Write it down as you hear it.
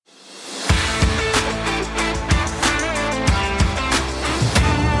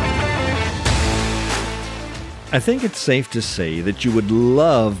I think it's safe to say that you would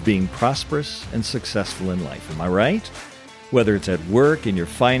love being prosperous and successful in life. Am I right? Whether it's at work, in your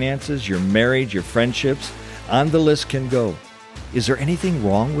finances, your marriage, your friendships, on the list can go. Is there anything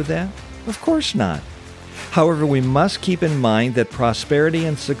wrong with that? Of course not. However, we must keep in mind that prosperity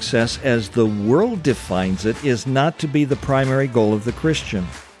and success as the world defines it is not to be the primary goal of the Christian.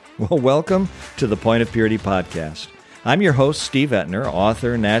 Well, welcome to the Point of Purity podcast. I'm your host, Steve Etner,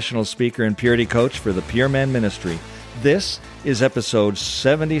 author, national speaker, and purity coach for the Pure Man Ministry. This is episode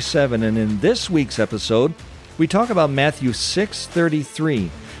 77, and in this week's episode, we talk about Matthew 6:33,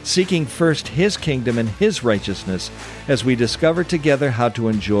 seeking first His kingdom and His righteousness, as we discover together how to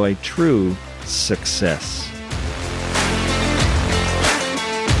enjoy true success.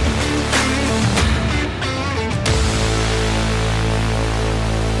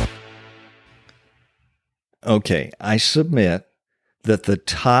 Okay, I submit that the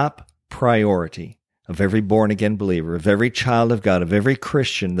top priority of every born-again believer, of every child of God, of every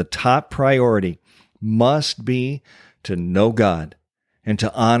Christian, the top priority must be to know God and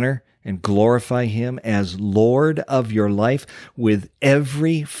to honor and glorify Him as Lord of your life with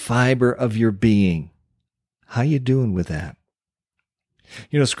every fiber of your being. How you doing with that?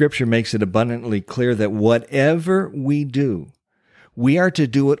 You know, Scripture makes it abundantly clear that whatever we do, we are to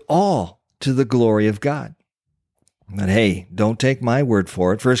do it all to the glory of God. But hey, don't take my word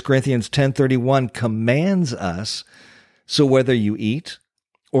for it. 1 Corinthians 10:31 commands us, so whether you eat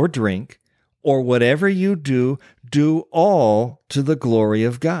or drink or whatever you do, do all to the glory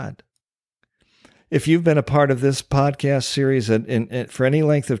of God. If you've been a part of this podcast series for any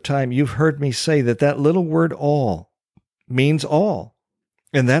length of time, you've heard me say that little word all means all.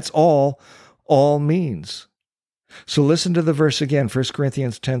 And that's all means. So listen to the verse again, 1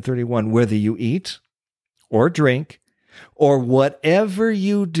 Corinthians 10:31, whether you eat or drink, or whatever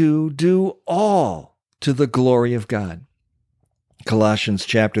you do, do all to the glory of God. Colossians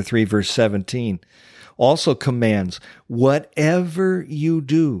chapter 3, verse 17 also commands, whatever you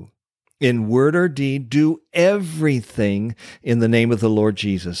do, in word or deed, do everything in the name of the Lord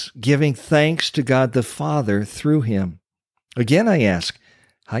Jesus, giving thanks to God the Father through Him. Again, I ask,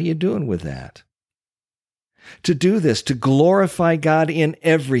 how you doing with that? To do this, to glorify God in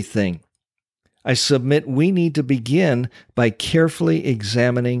everything, I submit we need to begin by carefully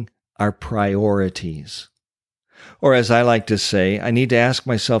examining our priorities. Or as I like to say, I need to ask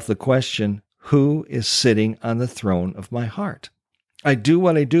myself the question, who is sitting on the throne of my heart? I do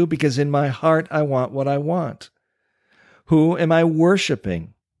what I do because in my heart I want what I want. Who am I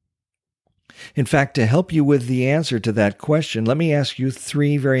worshiping? In fact, to help you with the answer to that question, let me ask you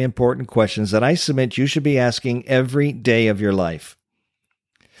three very important questions that I submit you should be asking every day of your life.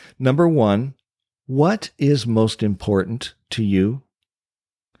 Number one, what is most important to you?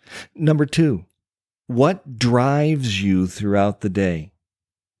 Number two, what drives you throughout the day?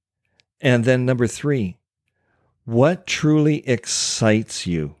 And then number three, what truly excites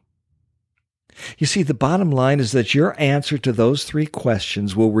you? You see, the bottom line is that your answer to those three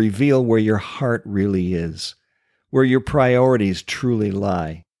questions will reveal where your heart really is, where your priorities truly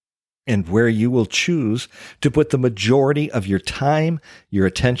lie, and where you will choose to put the majority of your time, your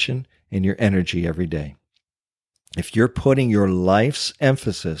attention, and your energy every day. If you're putting your life's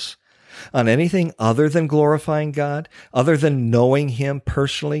emphasis on anything other than glorifying God, other than knowing Him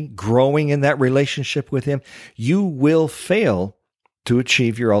personally, growing in that relationship with Him, you will fail to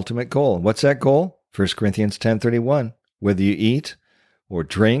achieve your ultimate goal. What's that goal? 1 Corinthians 10:31, whether you eat or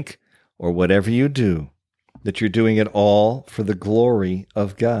drink or whatever you do, that you're doing it all for the glory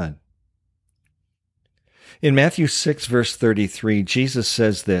of God. In Matthew 6, verse 33, Jesus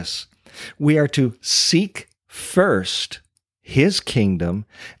says this, we are to seek first His kingdom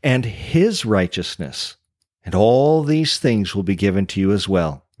and His righteousness, and all these things will be given to you as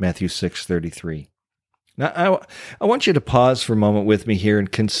well. Matthew 6:33. Now, I want you to pause for a moment with me here and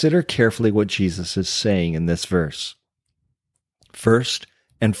consider carefully what Jesus is saying in this verse. First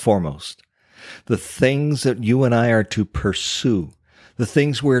and foremost, the things that you and I are to pursue, the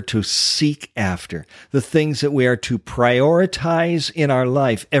things we're to seek after, the things that we are to prioritize in our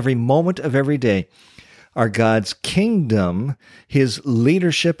life every moment of every day are God's kingdom, His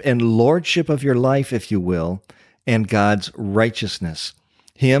leadership and lordship of your life, if you will, and God's righteousness,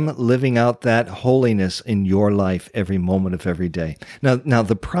 Him living out that holiness in your life every moment of every day. Now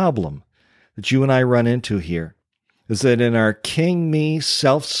the problem that you and I run into here is that in our king-me,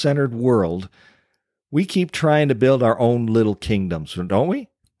 self-centered world, we keep trying to build our own little kingdoms, don't we?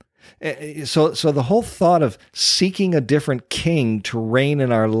 So the whole thought of seeking a different king to reign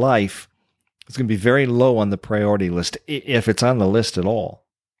in our life is going to be very low on the priority list, if it's on the list at all.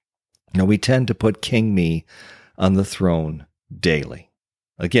 Now, we tend to put king me on the throne daily.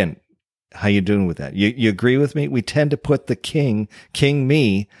 Again, how you doing with that? You agree with me? We tend to put the king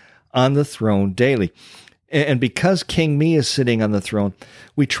me, on the throne daily. And because King Me is sitting on the throne,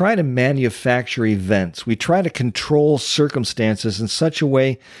 we try to manufacture events. We try to control circumstances in such a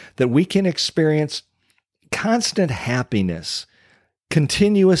way that we can experience constant happiness,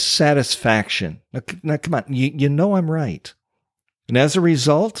 continuous satisfaction. Now come on, you know I'm right. And as a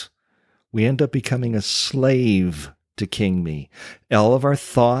result, we end up becoming a slave to King Me. All of our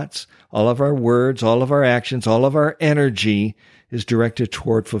thoughts, all of our words, all of our actions, all of our energy is directed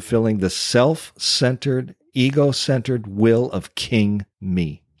toward fulfilling the self-centered, ego-centered will of King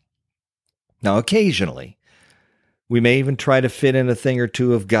Me. Now, occasionally, we may even try to fit in a thing or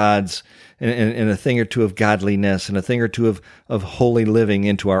two of God's, and a thing or two of godliness, and a thing or two of holy living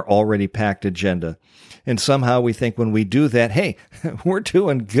into our already packed agenda. And somehow we think when we do that, hey, we're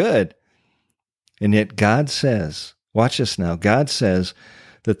doing good. And yet God says, watch this now, God says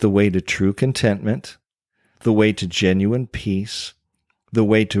that the way to true contentment, the way to genuine peace, the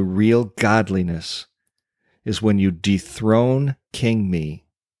way to real godliness is when you dethrone King Me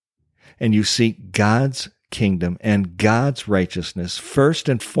and you seek God's kingdom and God's righteousness first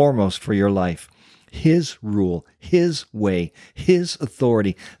and foremost for your life. His rule, His way, His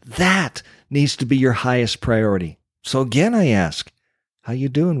authority. That needs to be your highest priority. So again, I ask, how you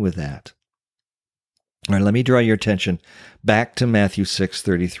doing with that? All right, let me draw your attention back to Matthew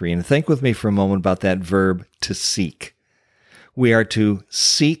 6:33, and think with me for a moment about that verb to seek. We are to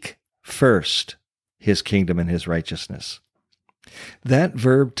seek first His kingdom and His righteousness. That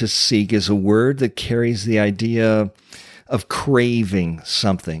verb to seek is a word that carries the idea of craving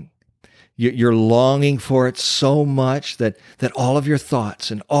something. You're longing for it so much that all of your thoughts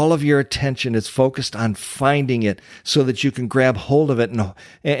and all of your attention is focused on finding it so that you can grab hold of it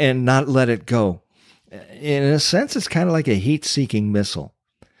and not let it go. In a sense, it's kind of like a heat-seeking missile.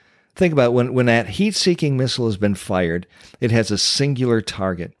 Think about when that heat-seeking missile has been fired, it has a singular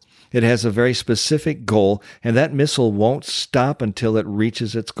target. It has a very specific goal, and that missile won't stop until it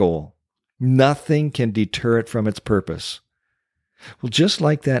reaches its goal. Nothing can deter it from its purpose. Well, just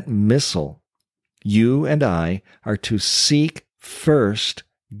like that missile, you and I are to seek first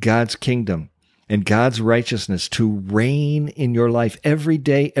God's kingdom and God's righteousness to reign in your life every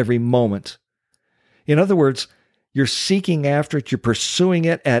day, every moment. In other words, you're seeking after it, you're pursuing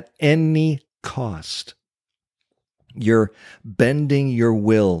it at any cost. You're bending your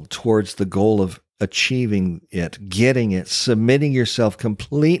will towards the goal of achieving it, getting it, submitting yourself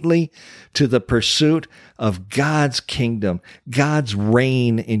completely to the pursuit of God's kingdom, God's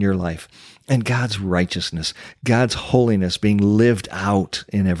reign in your life, and God's righteousness, God's holiness being lived out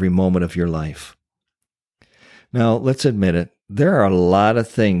in every moment of your life. Now, let's admit it, there are a lot of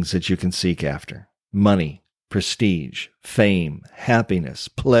things that you can seek after. Money, prestige, fame, happiness,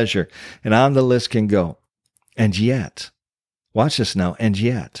 pleasure, and on the list can go. And yet, watch this now, and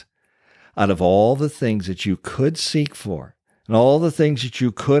yet, out of all the things that you could seek for, and all the things that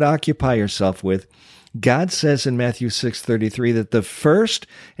you could occupy yourself with, God says in Matthew 6:33 that the first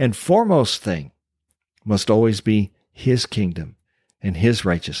and foremost thing must always be His kingdom and His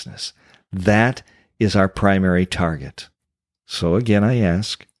righteousness. That is our primary target. So again, I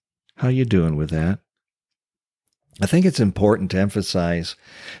ask, how you doing with that? I think it's important to emphasize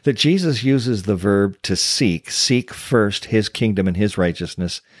that Jesus uses the verb to seek first His kingdom and His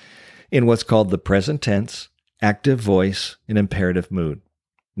righteousness, in what's called the present tense, active voice, and imperative mood.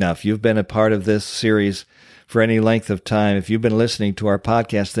 Now, if you've been a part of this series for any length of time, if you've been listening to our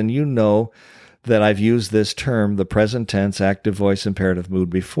podcast, then you know that I've used this term, the present tense, active voice, imperative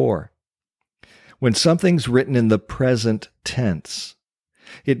mood, before. When something's written in the present tense,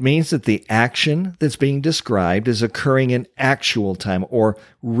 it means that the action that's being described is occurring in actual time or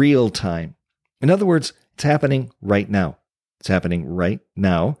real time. In other words, it's happening right now. It's happening right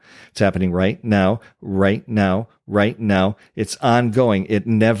now. It's happening right now, right now, right now. It's ongoing. It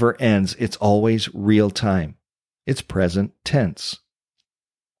never ends. It's always real time. It's present tense.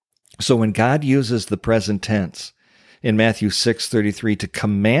 So when God uses the present tense in Matthew 6:33 to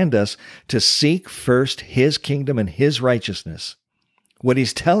command us to seek first His kingdom and His righteousness, what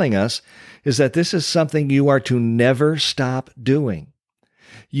He's telling us is that this is something you are to never stop doing.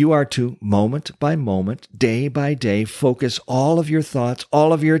 You are to, moment by moment, day by day, focus all of your thoughts,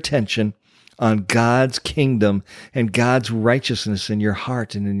 all of your attention on God's kingdom and God's righteousness in your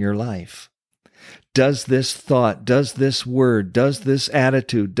heart and in your life. Does this thought, does this word, does this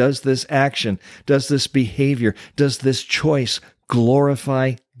attitude, does this action, does this behavior, does this choice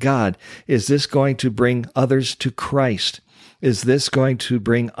glorify God? Is this going to bring others to Christ? Is this going to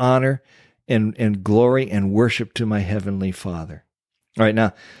bring honor and glory and worship to my heavenly Father. All right,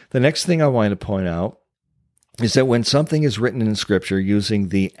 now, the next thing I want to point out is that when something is written in Scripture using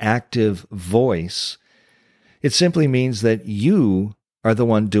the active voice, it simply means that you are the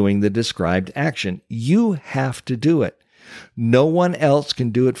one doing the described action. You have to do it. No one else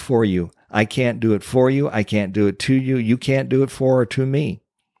can do it for you. I can't do it for you. I can't do it to you. You can't do it for or to me.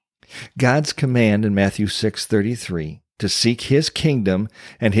 God's command in Matthew 6:33 to seek His kingdom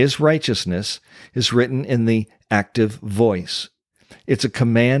and His righteousness is written in the active voice. It's a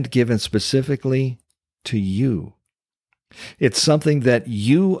command given specifically to you. It's something that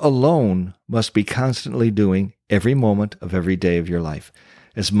you alone must be constantly doing every moment of every day of your life.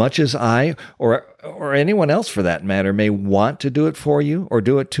 As much as I, or anyone else for that matter, may want to do it for you or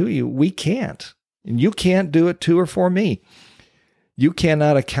do it to you, we can't. And you can't do it to or for me. You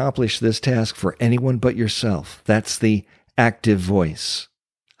cannot accomplish this task for anyone but yourself. That's the active voice.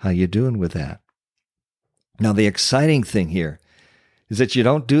 How you doing with that? Now, the exciting thing here is that you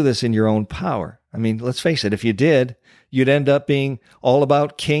don't do this in your own power. I mean, let's face it, if you did, you'd end up being all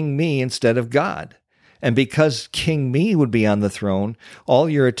about King Me instead of God. And because King Me would be on the throne, all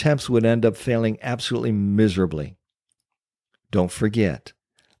your attempts would end up failing absolutely miserably. Don't forget,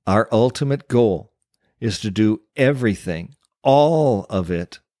 our ultimate goal is to do everything, all of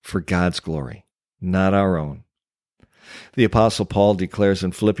it, for God's glory, not our own. The Apostle Paul declares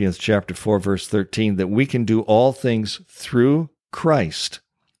in Philippians chapter 4, verse 13, that we can do all things through Christ,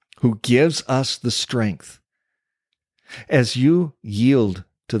 who gives us the strength. As you yield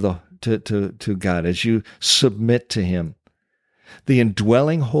to God, as you submit to Him, the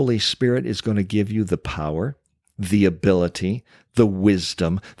indwelling Holy Spirit is going to give you the power, the ability, the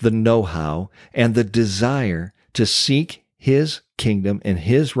wisdom, the know-how, and the desire to seek His kingdom and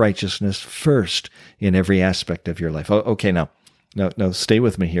His righteousness first in every aspect of your life. Okay, now, stay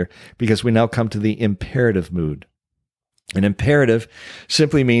with me here, because we now come to the imperative mood. An imperative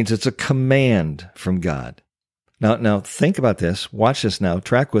simply means it's a command from God. Now think about this. Watch this now.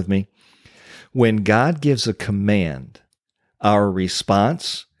 Track with me. When God gives a command, our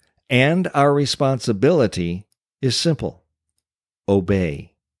response and our responsibility is simple.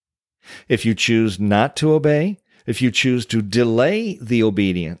 Obey. If you choose not to obey, if you choose to delay the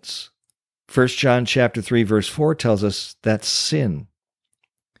obedience, 1 John chapter 3, verse 4 tells us that's sin.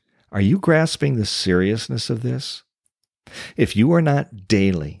 Are you grasping the seriousness of this? If you are not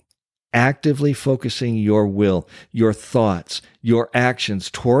daily, actively focusing your will, your thoughts, your actions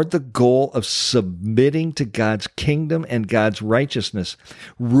toward the goal of submitting to God's kingdom and God's righteousness,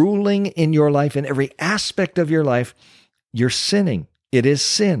 ruling in your life, in every aspect of your life, you're sinning. It is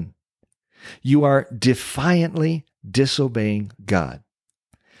sin. You are defiantly disobeying God.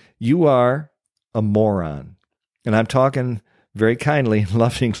 You are a moron. And I'm talking very kindly and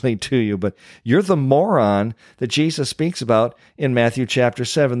lovingly to you, but you're the moron that Jesus speaks about in Matthew chapter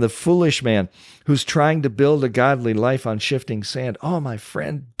 7, the foolish man who's trying to build a godly life on shifting sand. Oh, my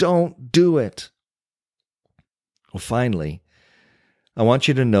friend, don't do it. Well, finally, I want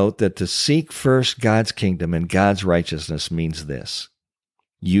you to note that to seek first God's kingdom and God's righteousness means this.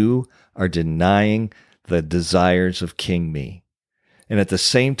 You are denying the desires of King Me. And at the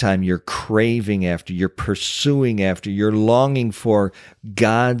same time, you're craving after, you're pursuing after, you're longing for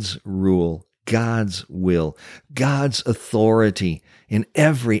God's rule, God's will, God's authority in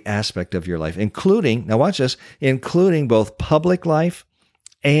every aspect of your life, including, now watch this, including both public life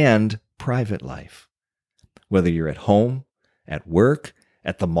and private life. Whether you're at home, at work,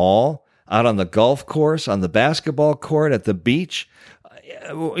 at the mall, out on the golf course, on the basketball court, at the beach,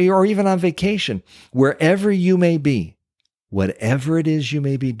 or even on vacation, wherever you may be, whatever it is you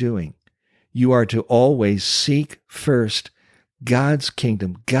may be doing, you are to always seek first God's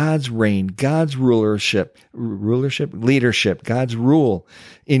kingdom, God's reign, God's leadership, God's rule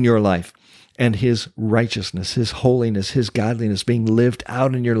in your life, and His righteousness, His holiness, His godliness being lived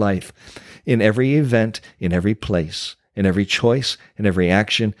out in your life, in every event, in every place, in every choice, in every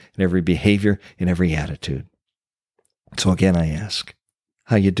action, in every behavior, in every attitude. So again, I ask,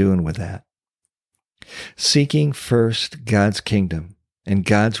 how you doing with that? Seeking first God's kingdom and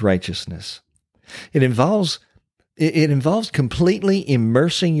God's righteousness. It involves completely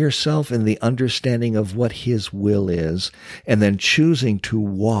immersing yourself in the understanding of what His will is, and then choosing to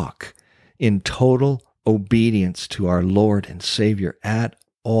walk in total obedience to our Lord and Savior at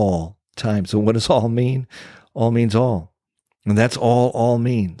all times. So what does all mean? All means all. And that's all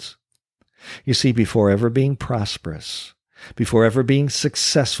means. You see, before ever being prosperous, before ever being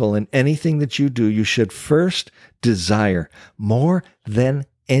successful in anything that you do, you should first desire, more than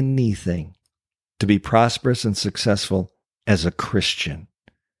anything, to be prosperous and successful as a Christian.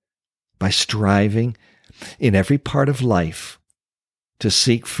 by striving in every part of life to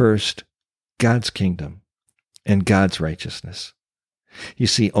seek first God's kingdom and God's righteousness. You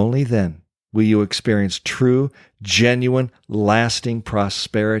see, only then will you experience true, genuine, lasting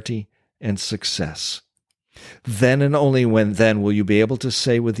prosperity and success. Then and only then will you be able to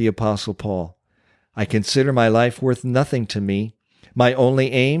say with the Apostle Paul, I consider my life worth nothing to me. My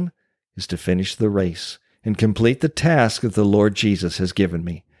only aim is to finish the race and complete the task that the Lord Jesus has given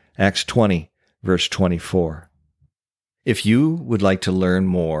me. Acts 20, verse 24. If you would like to learn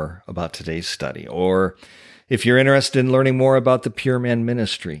more about today's study, or if you're interested in learning more about the Pure Man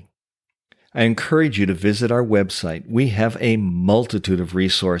Ministry, I encourage you to visit our website. We have a multitude of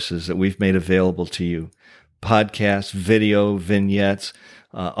resources that we've made available to you. Podcasts, video, vignettes,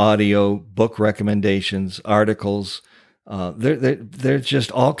 audio, book recommendations, articles. There's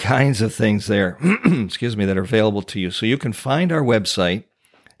just all kinds of things there, that are available to you. So you can find our website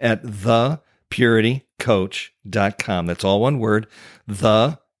at thepuritycoach.com. That's all one word,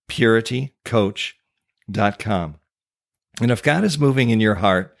 thepuritycoach.com. And if God is moving in your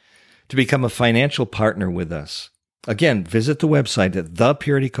heart to become a financial partner with us, again, visit the website at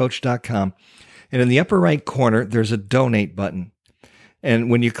thepuritycoach.com. And in the upper right corner, there's a donate button. And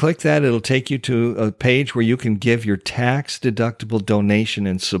when you click that, it'll take you to a page where you can give your tax-deductible donation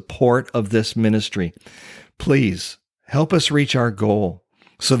in support of this ministry. Please help us reach our goal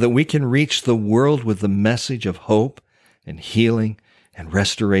so that we can reach the world with the message of hope and healing and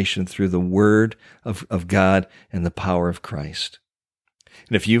restoration through the Word of God and the power of Christ.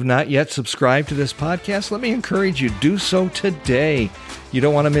 And if you've not yet subscribed to this podcast, let me encourage you, do so today. You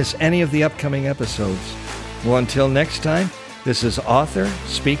don't want to miss any of the upcoming episodes. Well, until next time, this is author,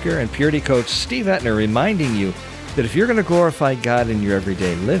 speaker, and purity coach Steve Etner reminding you that if you're going to glorify God in your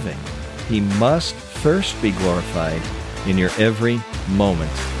everyday living, He must first be glorified in your every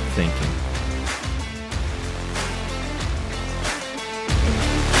moment thinking.